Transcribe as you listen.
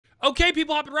Okay,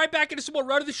 people, hopping right back into some more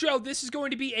Road to the Show. This is going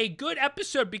to be a good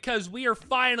episode because we are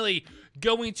finally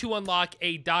going to unlock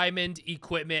a diamond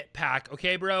equipment pack.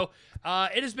 Okay, bro?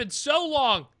 It has been so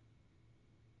long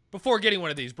before getting one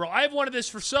of these, bro. I have wanted this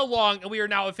for so long, and we are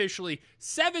now officially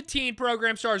 17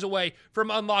 program stars away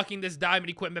from unlocking this diamond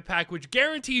equipment pack, which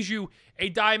guarantees you a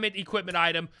diamond equipment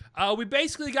item. We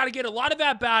basically got to get a lot of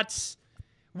at-bats.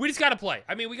 We just got to play.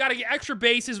 I mean, we got to get extra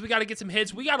bases. We got to get some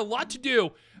hits. We got a lot to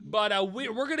do, but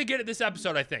we're going to get it this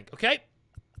episode, I think, okay?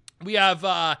 We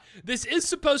have, this is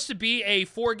supposed to be a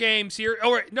 4-game series,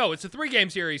 or no, it's a 3-game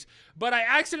series, but I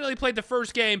accidentally played the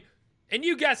first game, and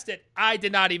you guessed it, I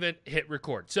did not even hit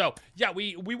record. So, yeah,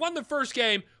 we won the first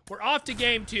game. We're off to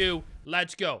game 2.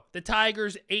 Let's go. The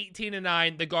Tigers,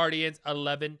 18-9. The Guardians,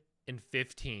 11-15.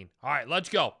 All right, let's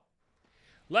go.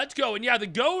 Let's go. And yeah, the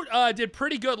GOAT did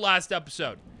pretty good last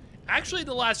episode. Actually,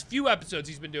 the last few episodes,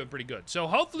 he's been doing pretty good. So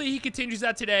hopefully he continues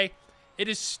that today. It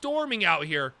is storming out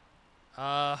here.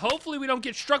 Hopefully we don't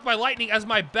get struck by lightning as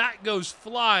my bat goes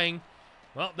flying.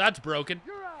 Well, that's broken.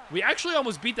 We actually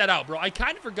almost beat that out, bro. I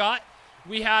kind of forgot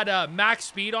we had max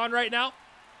speed on right now.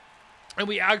 And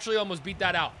we actually almost beat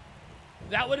that out.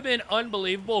 That would have been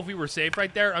unbelievable if we were safe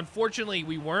right there. Unfortunately,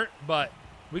 we weren't, but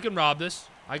we can rob this.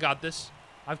 I got this.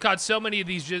 I've caught so many of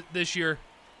these this year.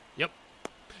 Yep.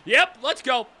 Yep, let's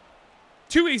go.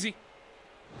 Too easy.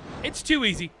 It's too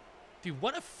easy. Dude,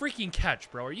 what a freaking catch,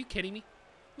 bro. Are you kidding me?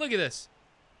 Look at this.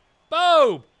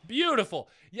 Boom. Beautiful.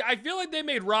 Yeah, I feel like they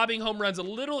made robbing home runs a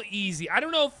little easy. I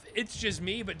don't know if it's just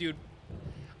me, but, dude,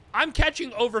 I'm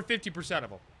catching over 50%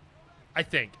 of them. I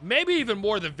think. Maybe even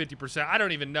more than 50%. I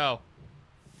don't even know.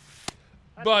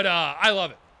 But, I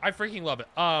love it. I freaking love it.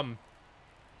 But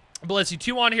let's see.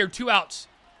 2 on here. 2 outs.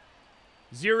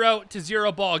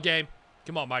 0-0 ball game.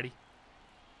 Come on, Mighty.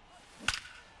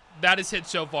 That is hit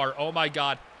so far. Oh, my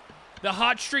God. The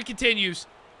hot streak continues.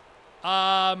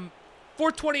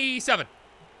 427.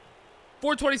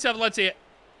 427. Let's see it.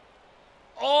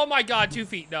 Oh, my God. 2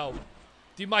 feet. No.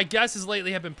 Dude, my guesses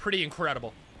lately have been pretty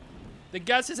incredible. The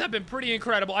guesses have been pretty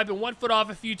incredible. I've been 1 foot off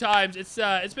a few times.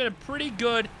 It's been a pretty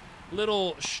good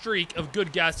little streak of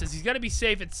good guesses. He's going to be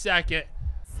safe at second.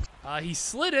 He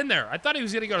slid in there. I thought he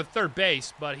was going to go to third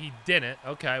base, but he didn't.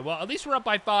 Okay, well, at least we're up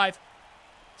by 5.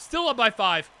 Still up by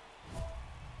 5.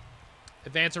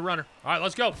 Advance a runner. All right,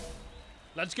 let's go.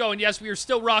 Let's go. And yes, we are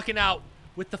still rocking out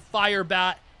with the fire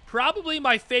bat. Probably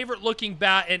my favorite looking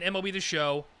bat in MLB The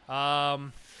Show.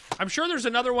 I'm sure there's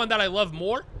another one that I love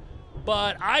more,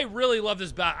 but I really love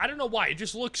this bat. I don't know why. It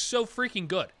just looks so freaking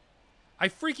good. I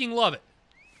freaking love it.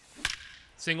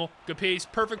 Single. Good piece.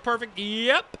 Perfect, perfect.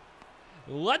 Yep.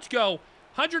 Let's go.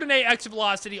 108 exit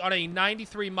velocity on a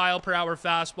 93-mile-per-hour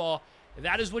fastball.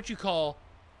 That is what you call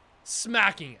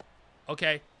smacking it.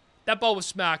 Okay? That ball was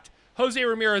smacked. Jose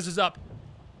Ramirez is up.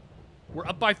 We're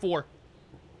up by 4.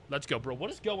 Let's go, bro. What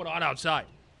is going on outside?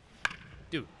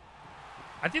 Dude.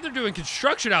 I think they're doing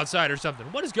construction outside or something.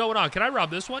 What is going on? Can I rob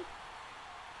this one?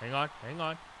 Hang on. Hang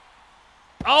on.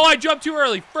 Oh, I jumped too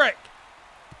early. Frick.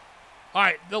 All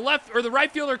right. The left or the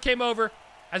right fielder came over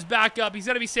as backup. He's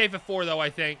going to be safe at 4, though, I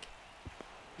think.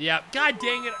 Yeah. God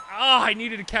dang it. Oh, I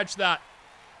needed to catch that.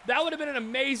 That would have been an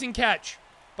amazing catch,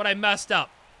 but I messed up.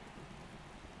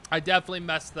 I definitely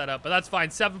messed that up, but that's fine.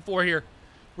 7-4 here.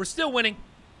 We're still winning.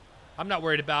 I'm not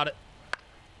worried about it.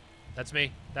 That's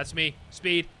me. That's me.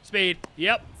 Speed. Speed.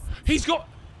 Yep. He's going.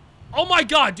 Oh, my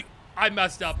God. Dude, I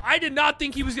messed up. I did not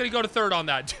think he was going to go to third on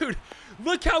that. Dude,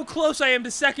 look how close I am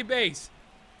to second base.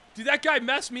 Dude, that guy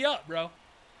messed me up, bro.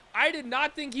 I did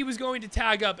not think he was going to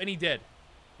tag up, and he did.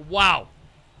 Wow.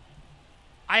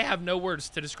 I have no words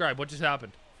to describe what just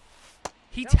happened.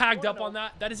 He tagged up on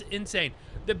that. That is insane.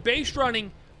 The base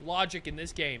running logic in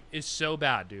this game is so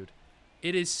bad, dude.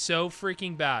 It is so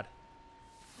freaking bad.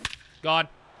 Gone.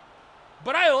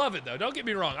 But I love it, though. Don't get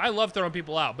me wrong. I love throwing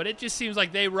people out. But it just seems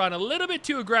like they run a little bit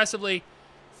too aggressively.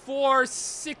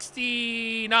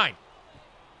 469.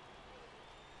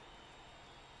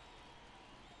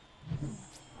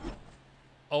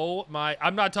 Oh, my.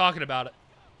 I'm not talking about it.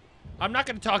 I'm not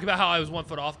going to talk about how I was 1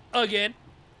 foot off again.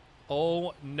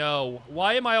 Oh, no.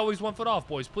 Why am I always 1 foot off,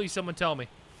 boys? Please, someone tell me.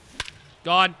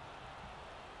 Gone.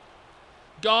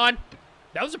 Gone.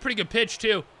 That was a pretty good pitch,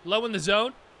 too. Low in the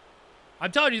zone.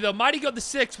 I'm telling you, though, Mighty Goat the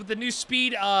 6 with the new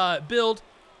speed build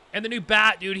and the new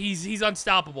bat, dude, he's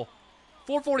unstoppable.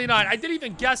 449. I didn't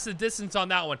even guess the distance on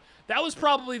that one. That was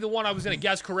probably the one I was going to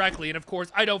guess correctly, and, of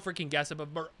course, I don't freaking guess it.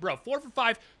 But, bro, 4 for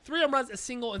 5, 3 home runs, a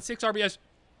single, and 6 RBIs.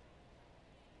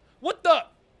 What the?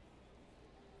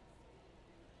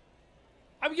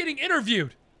 I'm getting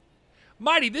interviewed.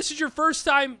 Mighty, this is your first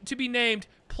time to be named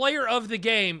player of the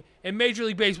game in Major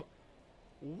League Baseball.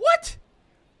 What?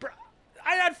 Bro,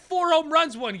 I had 4 home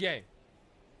runs one game.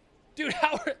 Dude,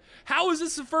 how is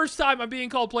this the first time I'm being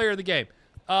called player of the game?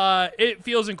 It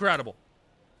feels incredible.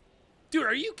 Dude,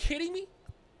 are you kidding me?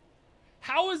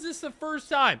 How is this the first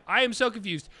time? I am so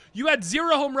confused. You had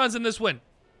 0 home runs in this win.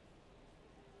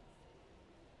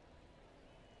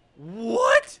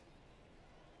 What?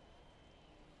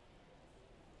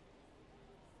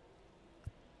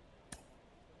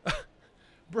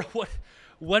 Bro,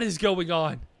 what is going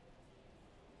on?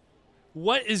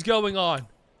 What is going on?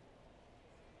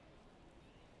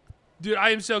 Dude,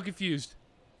 I am so confused.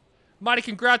 Mighty,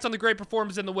 congrats on the great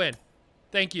performance and the win.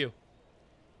 Thank you.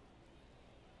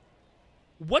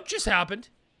 What just happened?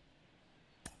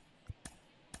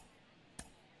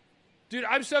 Dude,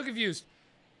 I'm so confused.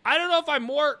 I don't know if I'm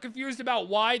more confused about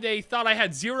why they thought I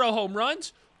had 0 home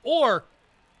runs or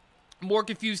more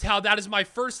confused how that is my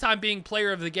first time being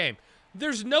player of the game.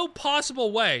 There's no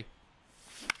possible way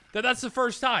that that's the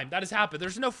first time that has happened.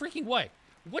 There's no freaking way.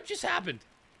 What just happened?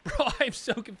 Bro, I'm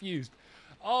so confused.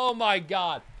 Oh my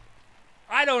God.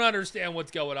 I don't understand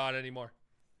what's going on anymore.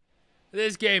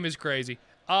 This game is crazy.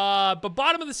 But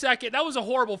bottom of the second, that was a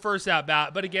horrible first at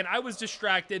bat. But again, I was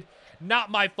distracted.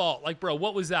 Not my fault. Like, bro,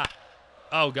 what was that?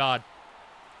 Oh, God.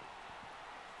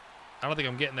 I don't think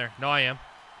I'm getting there. No, I am.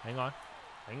 Hang on.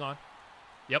 Hang on.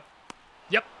 Yep.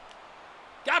 Yep.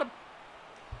 Got him.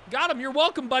 Got him. You're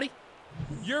welcome, buddy.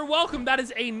 You're welcome. That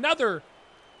is another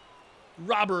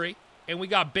robbery. And we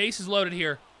got bases loaded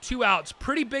here. 2 outs.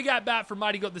 Pretty big at bat for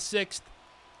Mighty Goat the 6th.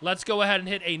 Let's go ahead and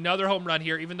hit another home run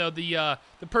here, even though the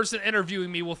person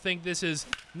interviewing me will think this is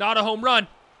not a home run.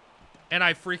 And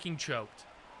I freaking choked.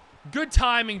 Good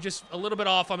timing, just a little bit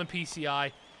off on the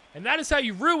PCI. And that is how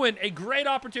you ruin a great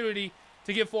opportunity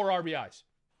to get 4 RBIs.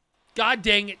 God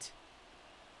dang it.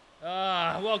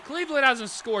 Well, Cleveland hasn't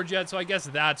scored yet, so I guess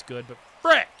that's good. But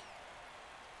frick.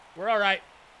 We're all right.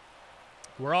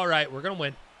 We're all right. We're going to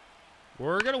win.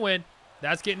 We're going to win.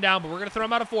 That's getting down, but we're going to throw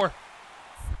him out of 4.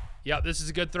 Yep, this is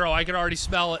a good throw. I can already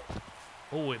smell it.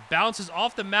 Oh, it bounces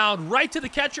off the mound right to the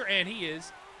catcher, and he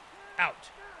is out.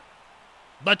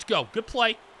 Let's go. Good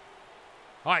play.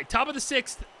 All right, top of the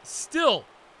 6th. Still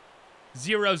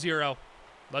 0-0.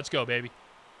 Let's go, baby.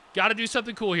 Got to do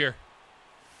something cool here.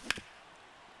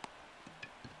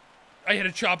 I hit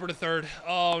a chopper to third.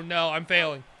 Oh, no, I'm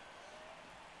failing.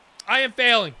 I am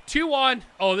failing. 2 on.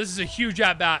 Oh, this is a huge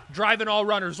at-bat. Driving all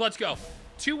runners. Let's go.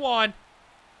 2 on.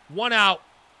 1 out.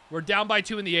 We're down by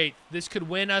 2 in the 8th. This could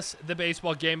win us the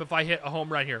baseball game if I hit a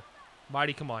home run here.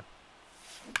 Mighty, come on.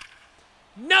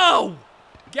 No!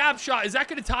 Gap shot. Is that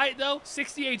going to tie it, though?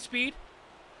 68 speed?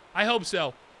 I hope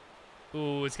so.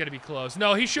 Ooh, it's going to be close.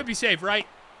 No, he should be safe, right?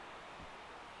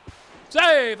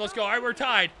 Save! Let's go. All right, we're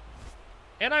tied.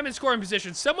 And I'm in scoring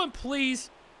position. Someone please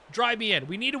drive me in.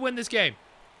 We need to win this game.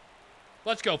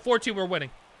 Let's go. 4-2, we're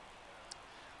winning.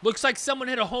 Looks like someone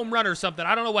hit a home run or something.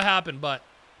 I don't know what happened, but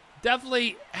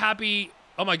definitely happy.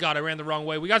 Oh, my God, I ran the wrong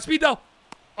way. We got speed, though.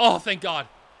 Oh, thank God.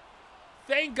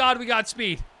 Thank God we got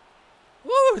speed.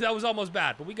 Woo, that was almost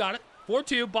bad, but we got it.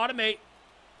 4-2, bottom 8.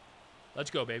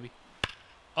 Let's go, baby.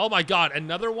 Oh, my God,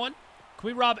 another one? Can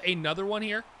we rob another one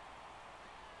here?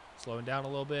 Slowing down a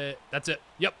little bit. That's it.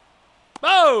 Yep.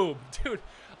 Boom! Dude,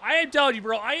 I am telling you,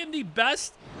 bro, I am the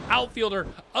best outfielder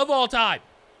of all time.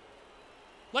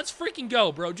 Let's freaking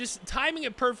go, bro. Just timing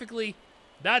it perfectly.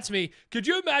 That's me. Could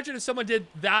you imagine if someone did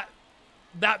that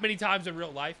many times in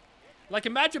real life? Like,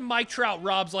 imagine Mike Trout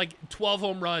robs, like, 12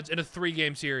 home runs in a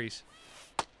 3-game series.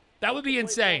 That would be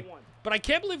insane. But I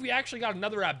can't believe we actually got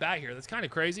another at-bat here. That's kind of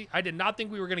crazy. I did not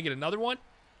think we were going to get another one.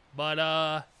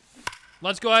 But,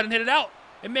 let's go ahead and hit it out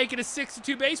and make it a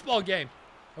 6-2 baseball game.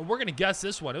 And we're going to guess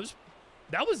this one.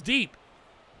 That was deep.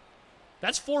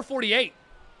 That's 448.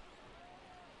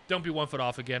 Don't be 1 foot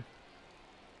off again.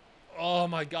 Oh,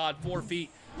 my God. 4 feet.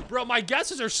 Bro, my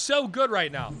guesses are so good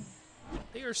right now.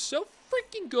 They are so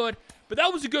freaking good. But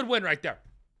that was a good win right there.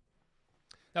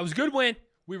 That was a good win.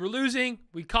 We were losing.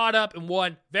 We caught up and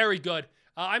won. Very good.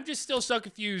 I'm just still so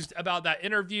confused about that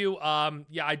interview.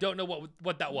 Yeah, I don't know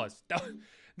what that was.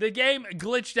 The game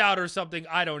glitched out or something.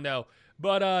 I don't know.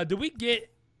 But did we get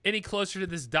any closer to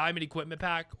this diamond equipment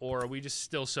pack, or are we just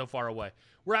still so far away?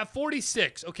 We're at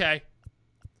 46. Okay.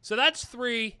 So that's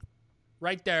 3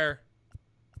 right there.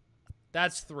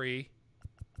 That's 3.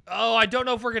 Oh, I don't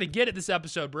know if we're going to get it this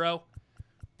episode, bro.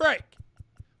 Break.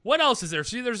 What else is there?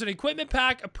 See, there's an equipment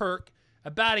pack, a perk, a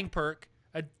batting perk,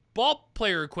 a ball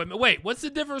player equipment. Wait, what's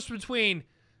the difference between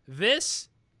this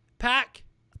pack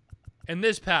and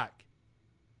this pack?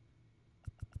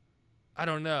 I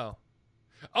don't know.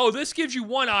 Oh, this gives you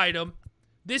 1 item.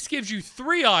 This gives you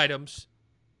 3 items.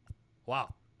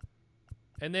 Wow.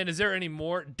 And then is there any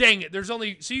more? Dang it. There's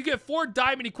only... So you get 4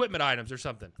 diamond equipment items or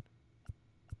something.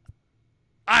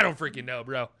 I don't freaking know,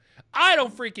 bro. I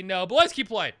don't freaking know. But let's keep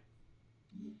playing.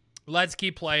 Let's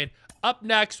keep playing. Up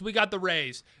next, we got the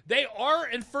Rays. They are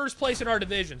in first place in our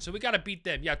division, so we got to beat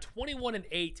them. Yeah,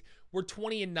 21-8. We're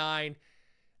 20-9.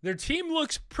 Their team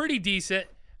looks pretty decent.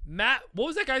 Matt, what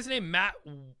was that guy's name? Matt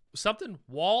something?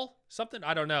 Wall? Something?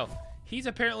 I don't know. He's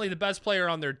apparently the best player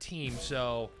on their team,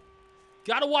 so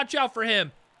got to watch out for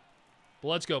him. But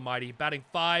let's go, Mighty. Batting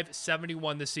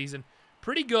 .571 this season.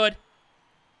 Pretty good.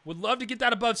 Would love to get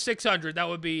that above 600. That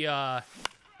would be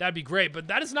that'd be great, but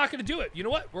that is not going to do it. You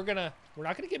know what? We're not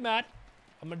going to get mad.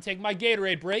 I'm going to take my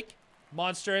Gatorade break.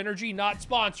 Monster Energy, not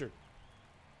sponsored.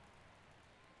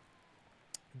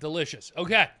 Delicious.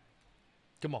 Okay.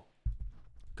 Come on.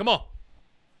 Come on.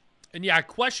 And yeah,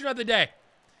 question of the day.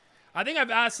 I think I've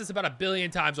asked this about 1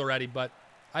 billion times already, but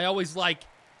I always like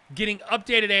getting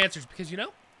updated answers because, you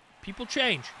know, people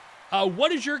change.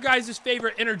 What is your guys'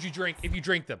 favorite energy drink if you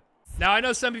drink them? Now, I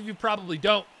know some of you probably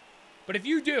don't, but if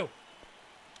you do,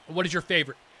 what is your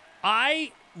favorite?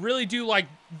 I really do like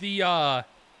the,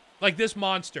 like this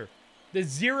Monster. The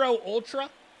Zero Ultra.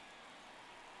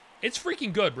 It's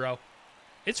freaking good, bro.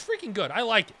 It's freaking good. I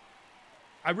like it.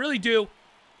 I really do.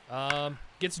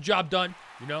 Gets the job done,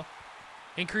 you know.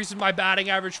 Increases my batting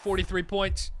average 43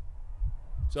 points.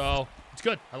 So, it's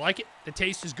good. I like it. The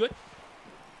taste is good.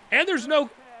 And there's no...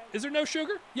 Is there no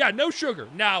sugar? Yeah, no sugar.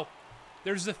 Now,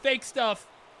 there's the fake stuff.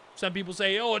 Some people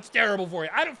say, oh, it's terrible for you.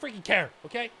 I don't freaking care,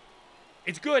 okay?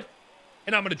 It's good,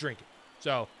 and I'm going to drink it.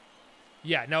 So,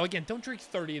 yeah. Now, again, don't drink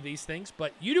 30 of these things,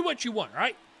 but you do what you want, all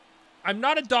right? I'm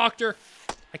not a doctor.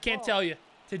 I can't tell you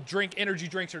to drink energy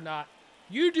drinks or not.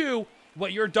 You do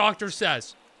what your doctor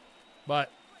says.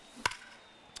 But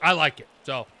I like it.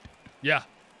 So, yeah.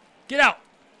 Get out.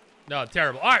 No,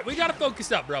 terrible. All right, we got to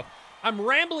focus up, bro. I'm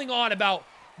rambling on about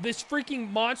this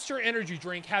freaking Monster energy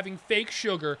drink having fake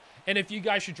sugar and if you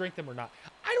guys should drink them or not.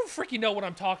 I don't freaking know what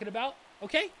I'm talking about,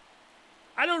 okay?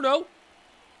 I don't know.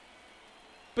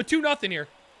 But 2-0 here.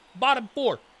 Bottom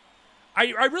 4.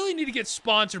 I really need to get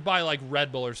sponsored by, like,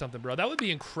 Red Bull or something, bro. That would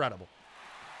be incredible.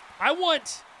 I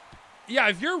want... Yeah,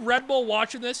 if you're Red Bull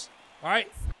watching this, all right,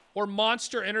 or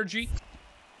Monster Energy,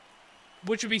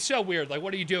 which would be so weird. Like,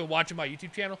 what are you doing watching my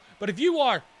YouTube channel? But if you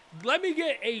are, let me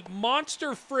get a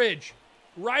Monster fridge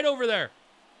right over there,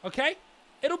 okay?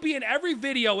 It'll be in every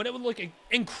video, and it would look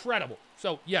incredible.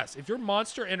 So, yes, if you're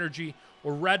Monster Energy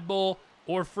or Red Bull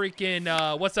or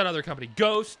freaking, what's that other company?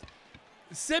 Ghost,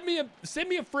 send me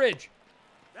a fridge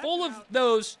full of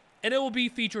those, and it will be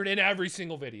featured in every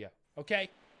single video, okay?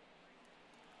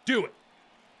 Do it.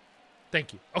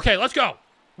 Thank you. Okay, let's go.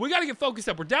 We got to get focused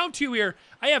up. We're down 2 here.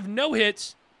 I have no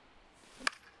hits.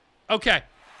 Okay.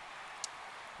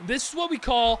 This is what we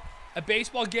call a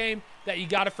baseball game that you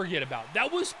got to forget about.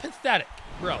 That was pathetic,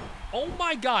 bro. Oh,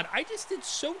 my God. I just did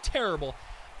so terrible.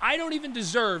 I don't even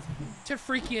deserve to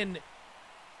freaking...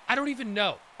 I don't even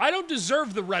know. I don't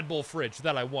deserve the Red Bull fridge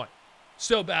that I want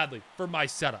so badly for my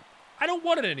setup. I don't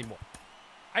want it anymore.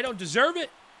 I don't deserve it.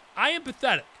 I am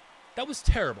pathetic. That was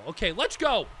terrible. Okay, let's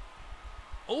go.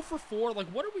 0 for 4. Like,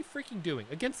 what are we freaking doing?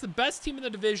 Against the best team in the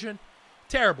division.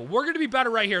 Terrible. We're going to be better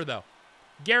right here, though.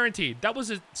 Guaranteed. That was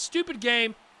a stupid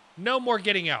game. No more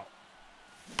getting out.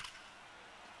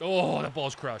 Oh, that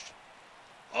ball's crushed.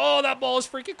 Oh, that ball is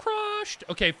freaking crushed.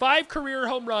 Okay, 5 career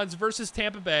home runs versus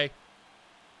Tampa Bay.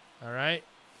 All right.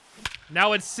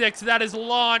 Now it's 6. That is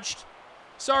launched.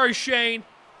 Sorry, Shane.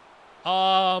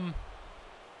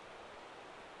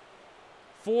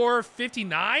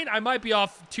 459? I might be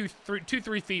off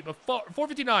 3 feet, but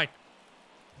 459.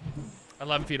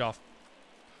 11 feet off.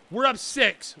 We're up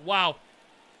 6. Wow.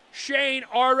 Shane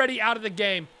already out of the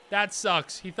game. That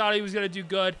sucks. He thought he was going to do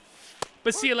good.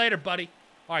 But see you later, buddy.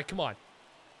 All right, come on.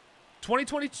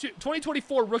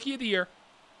 2024 Rookie of the Year.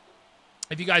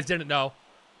 If you guys didn't know.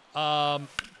 I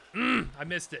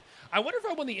missed it. I wonder if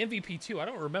I won the MVP too. I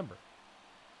don't remember.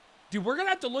 Dude, we're going to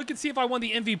have to look and see if I won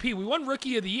the MVP. We won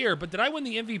Rookie of the Year, but did I win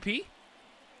the MVP?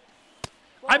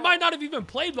 I might not have even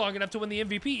played long enough to win the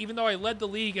MVP, even though I led the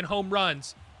league in home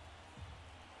runs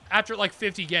after, like,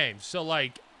 50 games. So,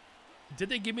 like, did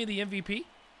they give me the MVP?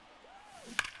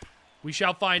 We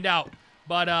shall find out.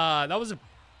 But that was a...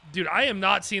 Dude, I am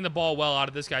not seeing the ball well out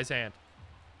of this guy's hand.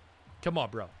 Come on,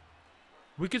 bro.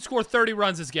 We could score 30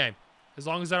 runs this game, as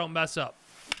long as I don't mess up.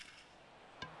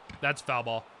 That's foul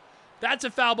ball. That's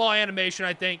a foul ball animation,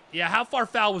 I think. Yeah, how far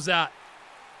foul was that?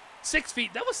 6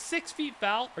 feet. That was 6 feet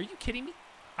foul? Are you kidding me?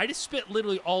 I just spit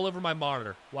literally all over my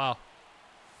monitor. Wow.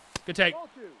 Good take.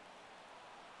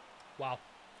 Wow.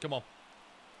 Come on.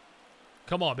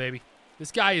 Come on, baby.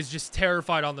 This guy is just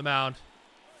terrified on the mound.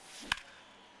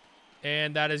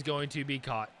 And that is going to be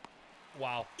caught.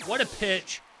 Wow. What a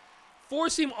pitch.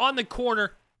 Force him on the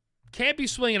corner. Can't be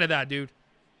swinging at that, dude.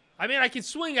 I mean, I can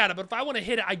swing at it, but if I want to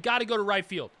hit it, I got to go to right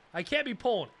field. I can't be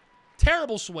pulling it.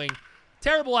 Terrible swing.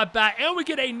 Terrible at bat. And we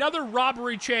get another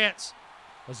robbery chance.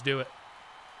 Let's do it.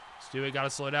 Let's do it. Got to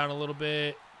slow down a little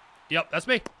bit. Yep, that's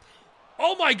me.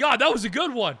 Oh, my God. That was a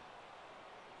good one.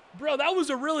 Bro, that was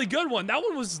a really good one. That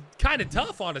one was kind of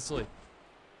tough, honestly.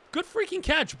 Good freaking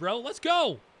catch, bro. Let's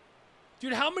go.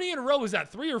 Dude, how many in a row was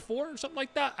that? 3 or 4 or something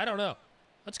like that? I don't know.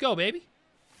 Let's go, baby.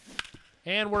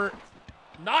 And we're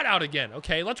not out again.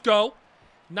 Okay, let's go.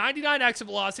 99 exit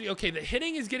velocity. Okay, the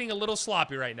hitting is getting a little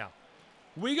sloppy right now.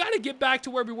 We got to get back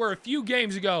to where we were a few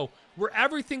games ago, where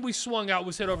everything we swung out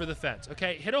was hit over the fence.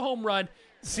 Okay, hit a home run.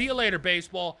 See you later,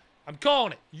 baseball. I'm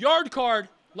calling it. Yard card.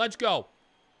 Let's go.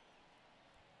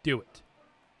 Do it.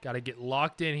 Got to get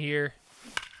locked in here.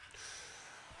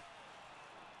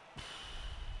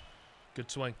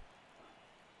 Good swing.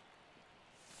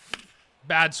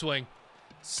 Bad swing.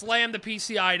 Slam the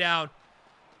PCI down.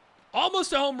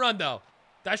 Almost a home run, though.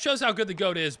 That shows how good the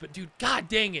GOAT is. But, dude, god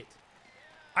dang it.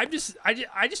 I just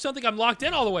don't think I'm locked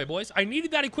in all the way, boys. I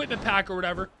needed that equipment pack or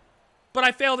whatever. But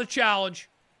I failed the challenge.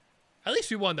 At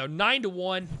least we won, though.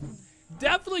 9-1.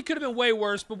 Definitely could have been way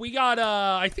worse. But we got,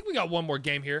 I think we got one more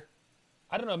game here.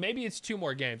 I don't know. Maybe it's 2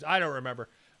 more games. I don't remember.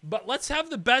 But let's have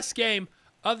the best game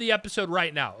of the episode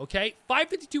right now, okay?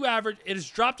 552 average. It has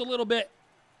dropped a little bit.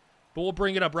 But we'll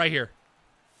bring it up right here.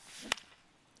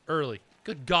 Early.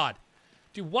 Good God.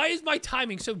 Dude, why is my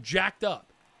timing so jacked up?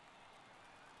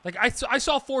 Like, I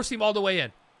saw four seam all the way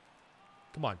in.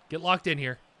 Come on. Get locked in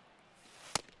here.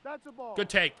 That's a ball. Good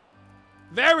take.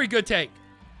 Very good take.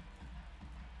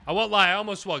 I won't lie. I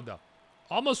almost swung, though.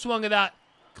 Almost swung at that.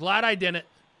 Glad I didn't.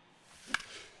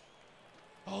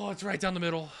 Oh, it's right down the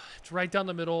middle. It's right down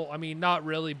the middle. I mean, not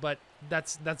really, but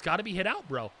that's got to be hit out,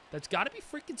 bro. That's got to be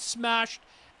freaking smashed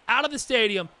out of the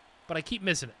stadium, but I keep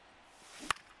missing it.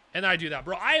 And I do that,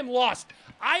 bro. I am lost.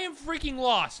 I am freaking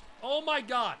lost. Oh, my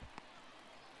God.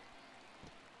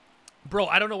 Bro,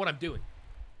 I don't know what I'm doing.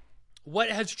 What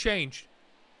has changed?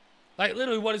 Like,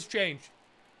 literally, what has changed?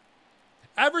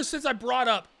 Ever since I brought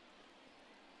up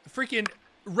freaking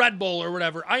Red Bull or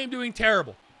whatever, I am doing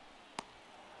terrible.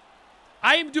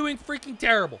 I am doing freaking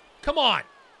terrible. Come on.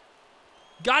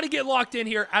 Got to get locked in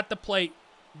here at the plate.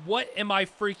 What am I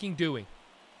freaking doing?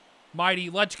 Mighty,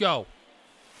 let's go.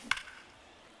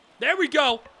 There we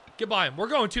go. Get by him. We're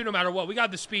going 2 no matter what. We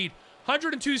got the speed.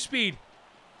 102 speed.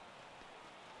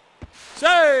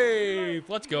 Save.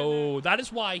 Let's go. That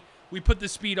is why we put the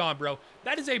speed on, bro.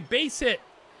 That is a base hit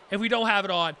if we don't have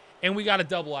it on, and we got a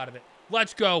double out of it.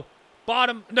 Let's go.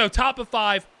 Bottom. No, top of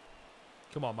 5.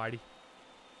 Come on, Mighty.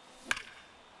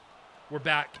 We're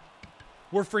back.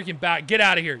 We're freaking back. Get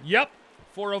out of here. Yep.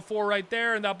 404 right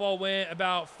there, and that ball went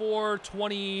about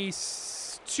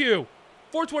 422.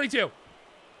 422.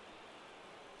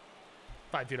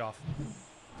 5 feet off.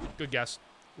 Good guess.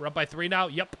 We're up by 3 now.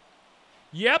 Yep.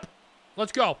 Yep.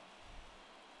 Let's go.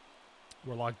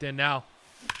 We're locked in now.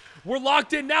 We're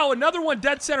locked in now. Another one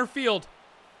dead center field.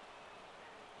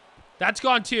 That's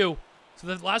gone too. So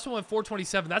the last one went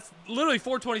 427. That's literally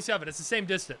 427. It's the same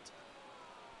distance.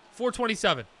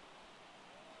 427.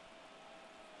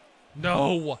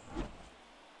 No.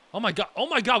 Oh, my God. Oh,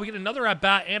 my God. We get another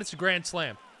at-bat, and it's a grand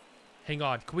slam. Hang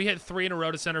on. Can we hit 3 in a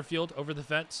row to center field over the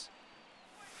fence?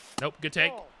 Nope. Good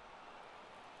take.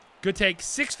 Good take.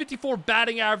 654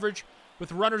 batting average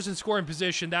with runners in scoring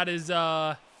position. That is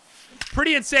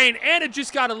pretty insane, and it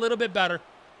just got a little bit better.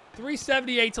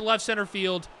 378 to left center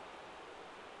field.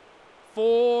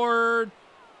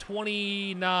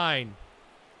 429.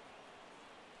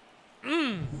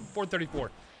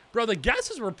 434. Bro, the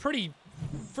guesses were pretty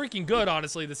freaking good,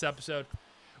 honestly, this episode.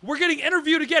 We're getting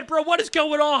interviewed again. Bro, what is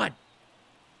going on?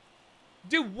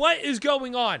 Dude, what is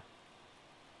going on?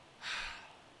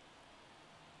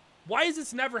 Why has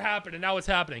this never happened and now it's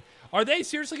happening? Are they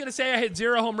seriously going to say I hit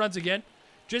 0 home runs again?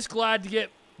 Just glad to get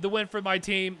the win for my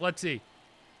team. Let's see.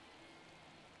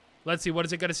 Let's see. What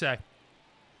is it going to say?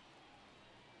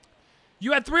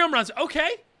 You had 3 home runs. Okay.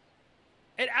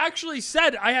 It actually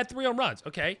said I had 3 home runs.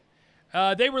 Okay.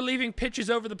 They were leaving pitches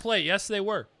over the plate. Yes, they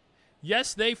were.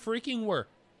 Yes, they freaking were.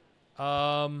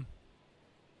 Wow.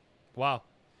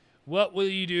 What will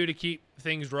you do to keep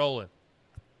things rolling?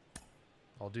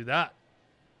 I'll do that.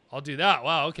 I'll do that.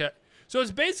 Wow, okay. So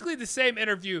it's basically the same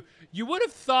interview. You would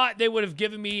have thought they would have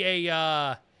given me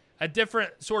a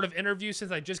different sort of interview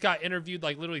since I just got interviewed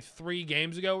like literally 3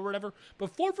 games ago or whatever.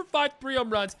 But 4 for 5, 3 home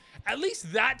runs. At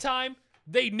least that time,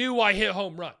 they knew I hit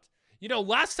home runs. You know,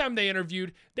 last time they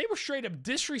interviewed, they were straight up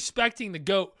disrespecting the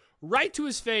GOAT right to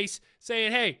his face,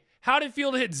 saying, hey, how did it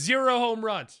feel to hit 0 home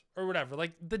runs or whatever?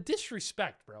 Like, the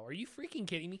disrespect, bro. Are you freaking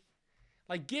kidding me?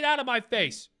 Like, get out of my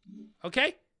face,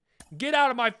 okay? Get out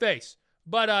of my face.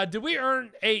 But did we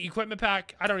earn a equipment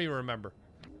pack? I don't even remember.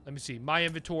 Let me see. My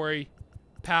inventory,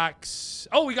 packs.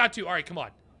 Oh, we got 2. All right, come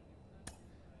on.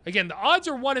 Again, the odds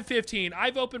are 1 in 15.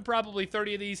 I've opened probably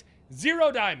 30 of these.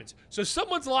 0 diamonds. So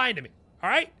someone's lying to me, all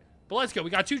right? But let's go. We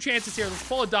got 2 chances here. Let's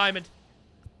pull a diamond.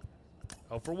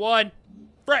 0 for 1.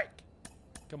 Frick.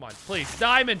 Come on, please.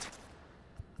 Diamond.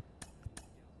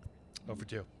 0 for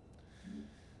 2.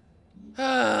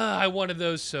 I wanted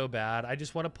those so bad. I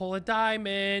just want to pull a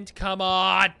diamond. Come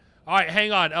on. All right,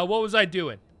 hang on. What was I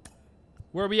doing?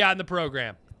 Where are we at in the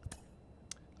program?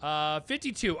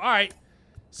 52. All right.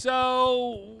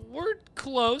 So we're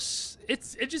close.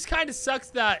 It just kind of sucks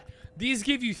that these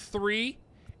give you 3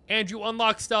 and you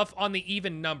unlock stuff on the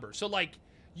even number. So like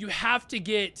you have to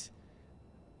get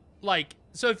like,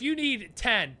 so if you need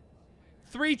 10,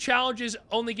 3 challenges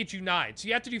only get you 9. So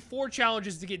you have to do 4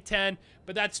 challenges to get 10,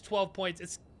 but that's 12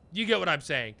 points. You get what I'm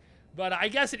saying. But I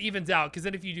guess it evens out because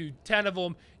then if you do 10 of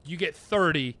them, you get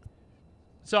 30.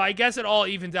 So I guess it all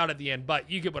evens out at the end, but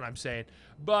you get what I'm saying.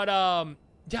 But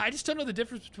yeah, I just don't know the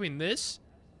difference between this,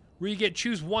 where you get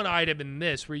choose 1 item, and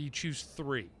this, where you choose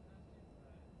 3.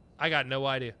 I got no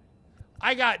idea.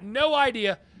 I got no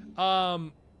idea.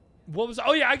 What was...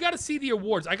 Oh, yeah, I got to see the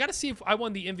awards. I got to see if I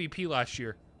won the MVP last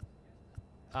year.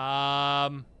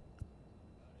 Stats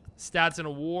and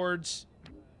awards.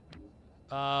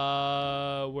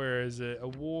 Where is it?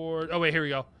 Award. Oh, wait, here we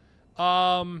go.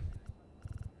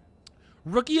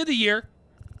 Rookie of the year.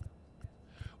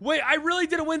 Wait, I really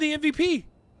didn't win the MVP.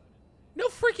 No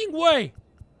freaking way.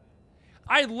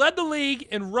 I led the league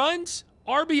in runs,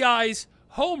 RBIs,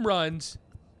 home runs.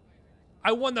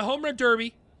 I won the home run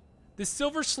derby, the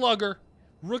silver slugger,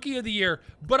 rookie of the year,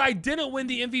 but I didn't win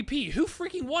the MVP. Who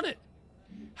freaking won it?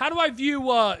 How do I view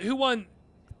who won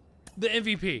the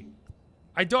MVP?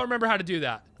 I don't remember how to do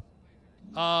that.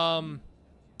 I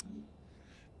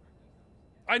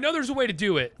know there's a way to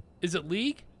do it. Is it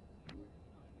league?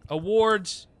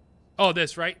 Awards. Oh,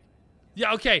 this, right?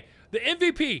 Yeah, okay. The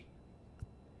MVP.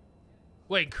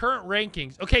 Wait, current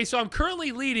rankings. Okay, so I'm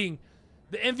currently leading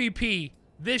the MVP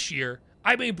this year.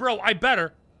 I mean, bro, I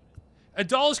better.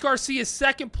 Adolis Garcia is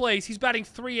 2nd place. He's batting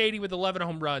 .380 with 11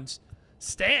 home runs.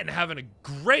 Stanton having a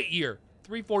great year.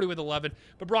 .340 with 11.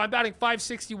 But, bro, I'm batting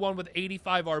 .561 with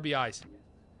 85 RBIs.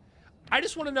 I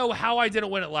just want to know how I didn't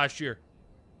win it last year.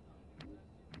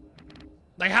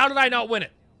 Like, how did I not win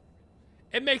it?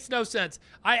 It makes no sense.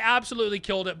 I absolutely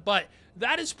killed it, but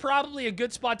that is probably a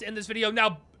good spot to end this video.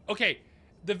 Now, okay,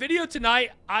 the video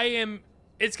tonight,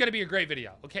 it's going to be a great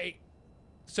video, okay?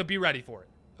 So be ready for it,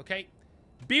 okay?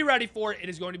 Be ready for it. It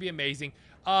is going to be amazing.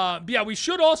 But yeah, we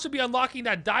should also be unlocking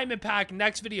that diamond pack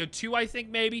next video too, I think,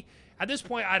 maybe. At this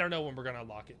point, I don't know when we're going to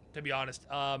unlock it, to be honest.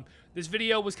 This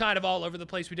video was kind of all over the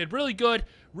place. We did really good,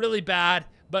 really bad,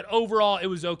 but overall, it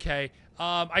was okay.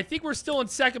 I think we're still in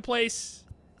 2nd place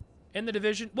in the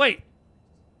division. Wait.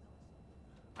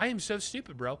 I am so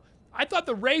stupid, bro. I thought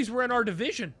the Rays were in our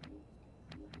division.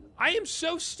 I am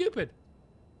so stupid.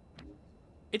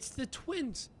 It's the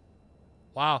Twins.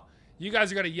 Wow. You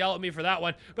guys are going to yell at me for that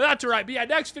one. But that's all right. But yeah,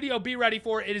 next video, be ready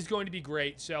for it. It is going to be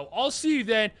great. So I'll see you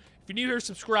then. If you're new here,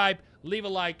 subscribe. Leave a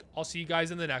like. I'll see you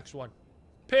guys in the next one.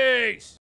 Peace.